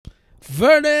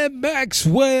Vernon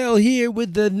Maxwell here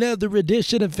with another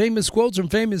edition of Famous Quotes from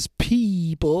Famous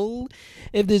People.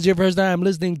 If this is your first time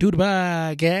listening to the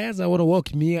podcast, I want to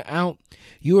welcome you out.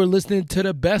 You are listening to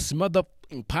the best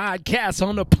motherfucking podcast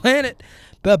on the planet,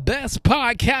 the best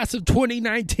podcast of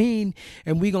 2019,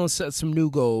 and we're going to set some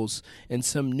new goals and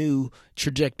some new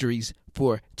trajectories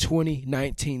for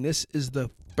 2019. This is the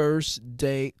first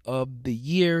day of the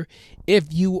year. If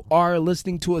you are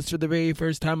listening to us for the very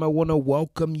first time, I want to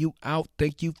welcome you out.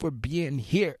 Thank you for being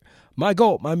here. My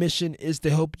goal, my mission is to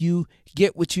help you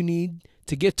get what you need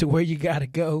to get to where you got to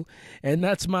go. And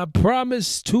that's my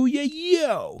promise to you,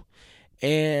 yo.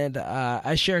 And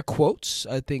I share quotes.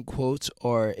 I think quotes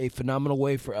are a phenomenal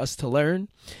way for us to learn.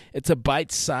 It's a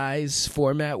bite-sized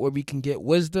format where we can get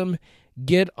wisdom,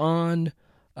 get on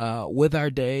with our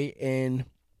day, and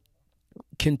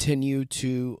continue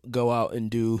to go out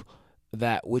and do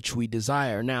that which we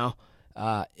desire. Now,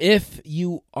 if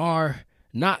you are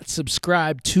not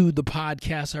subscribed to the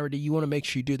podcast already, you want to make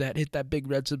sure you do that. Hit that big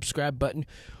red subscribe button.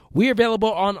 We are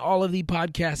available on all of the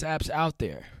podcast apps out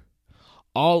there.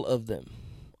 All of them.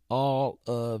 All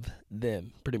of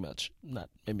them. Pretty much.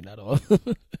 Maybe not all.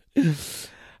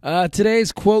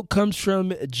 Today's quote comes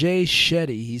from Jay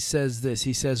Shetty. He says this.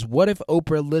 He says, "What if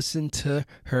Oprah listened to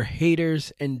her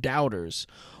haters and doubters?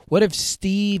 What if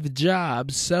Steve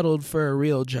Jobs settled for a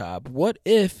real job? What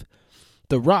if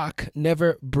The Rock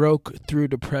never broke through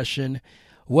depression?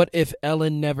 What if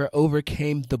Ellen never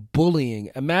overcame the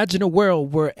bullying? Imagine a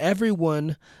world where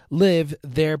everyone lived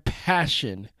their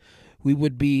passion. We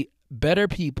would be better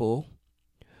people.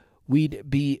 We'd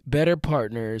be better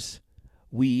partners.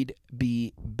 We'd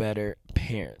be better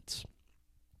parents."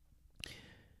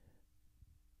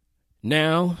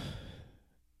 Now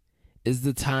is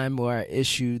the time where I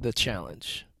issue the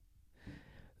challenge.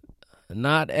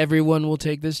 Not everyone will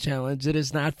take this challenge. It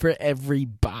is not for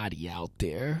everybody out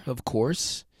there, of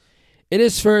course. It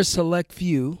is for a select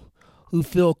few who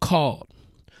feel called,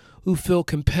 who feel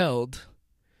compelled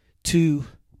to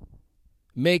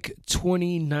make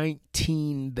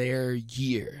 2019 their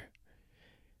year.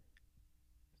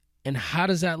 And how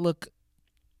does that look?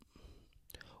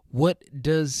 What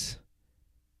does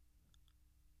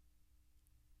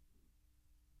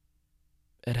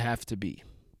it have to be?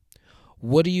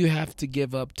 What do you have to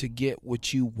give up to get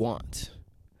what you want?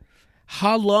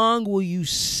 How long will you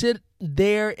sit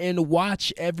there and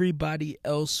watch everybody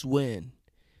else win,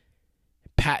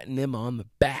 patting them on the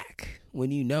back when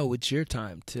you know it's your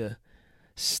time to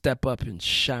step up and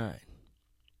shine?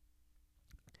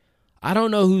 I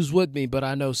don't know who's with me, but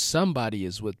I know somebody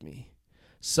is with me.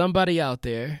 Somebody out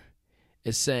there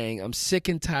is saying, I'm sick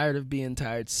and tired of being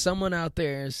tired. Someone out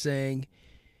there is saying,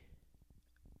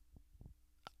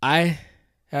 I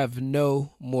have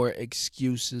no more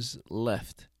excuses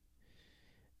left.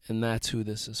 And that's who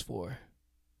this is for.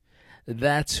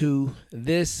 That's who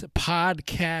this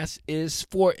podcast is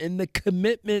for. And the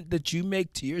commitment that you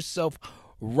make to yourself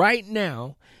right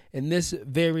now in this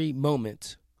very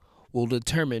moment will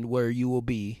determine where you will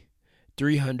be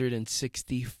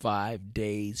 365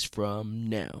 days from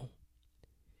now.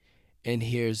 And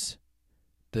here's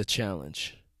the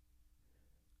challenge.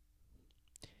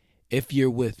 If you're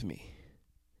with me,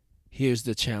 here's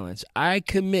the challenge. I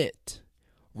commit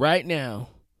right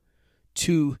now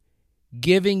to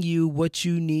giving you what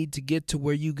you need to get to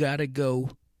where you got to go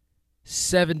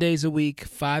 7 days a week,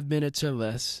 5 minutes or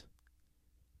less,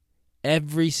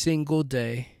 every single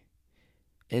day,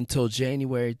 until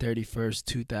January 31st,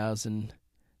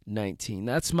 2019.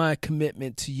 That's my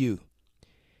commitment to you.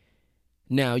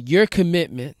 Now, your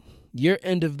commitment, your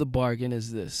end of the bargain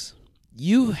is this.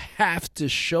 You have to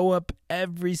show up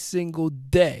every single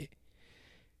day.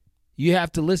 You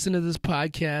have to listen to this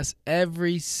podcast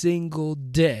every single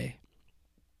day.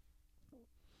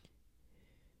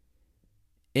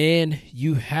 And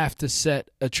you have to set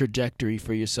a trajectory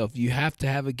for yourself. You have to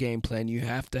have a game plan. You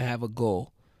have to have a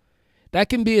goal. That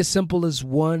can be as simple as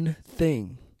one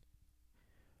thing,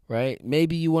 right?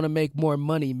 Maybe you want to make more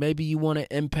money. Maybe you want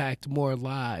to impact more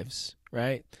lives,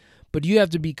 right? But you have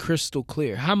to be crystal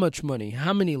clear. How much money?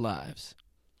 How many lives?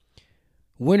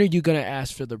 When are you going to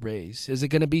ask for the raise? Is it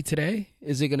going to be today?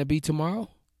 Is it going to be tomorrow?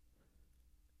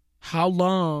 How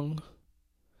long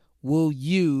will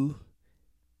you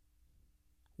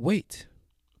wait?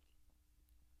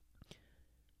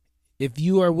 If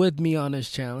you are with me on this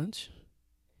challenge,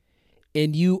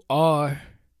 and you are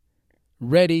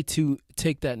ready to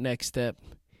take that next step,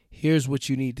 here's what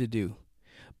you need to do.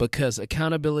 Because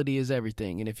accountability is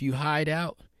everything. And if you hide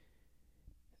out,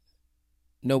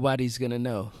 nobody's going to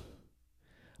know.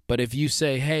 But if you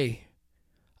say, hey,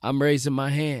 I'm raising my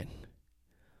hand.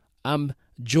 I'm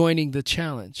joining the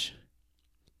challenge,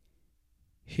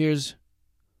 here's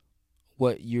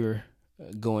what you're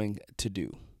going to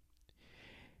do.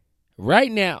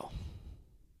 Right now,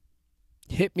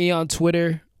 hit me on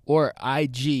Twitter or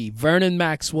IG. Vernon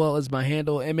Maxwell is my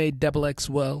handle,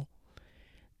 MAXXWell.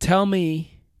 Tell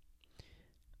me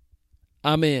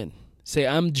I'm in. Say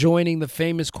I'm joining the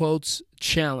Famous Quotes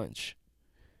Challenge.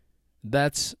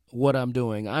 That's what I'm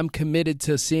doing. I'm committed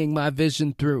to seeing my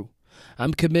vision through.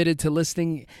 I'm committed to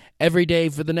listening every day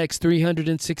for the next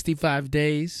 365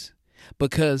 days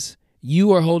because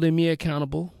you are holding me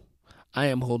accountable. I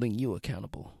am holding you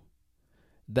accountable.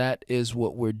 That is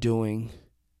what we're doing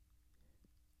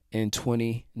in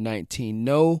 2019.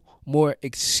 No more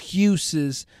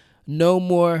excuses. No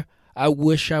more, I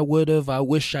wish I would have. I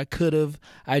wish I could have.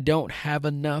 I don't have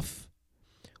enough.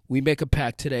 We make a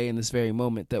pact today in this very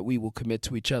moment that we will commit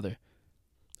to each other.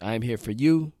 I am here for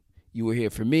you. You are here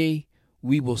for me.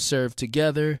 We will serve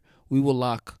together. We will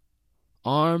lock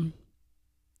arm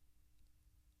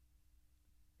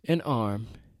in arm,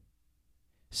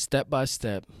 step by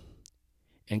step,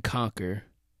 and conquer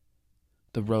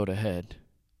the road ahead.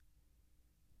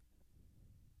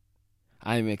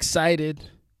 I am excited.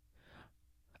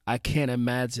 I can't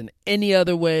imagine any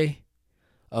other way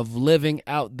of living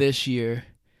out this year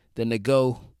than to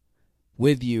go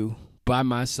with you by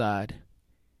my side,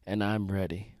 and I'm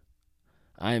ready.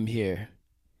 I am here,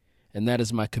 and that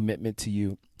is my commitment to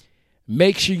you.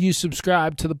 Make sure you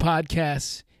subscribe to the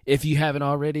podcast if you haven't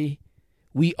already.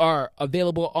 We are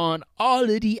available on all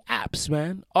of the apps,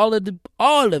 man. All of the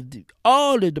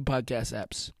podcast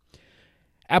apps.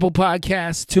 Apple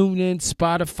Podcasts, TuneIn,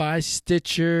 Spotify,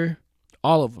 Stitcher,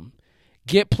 all of them.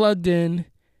 Get plugged in,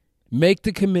 make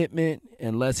the commitment,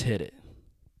 and let's hit it.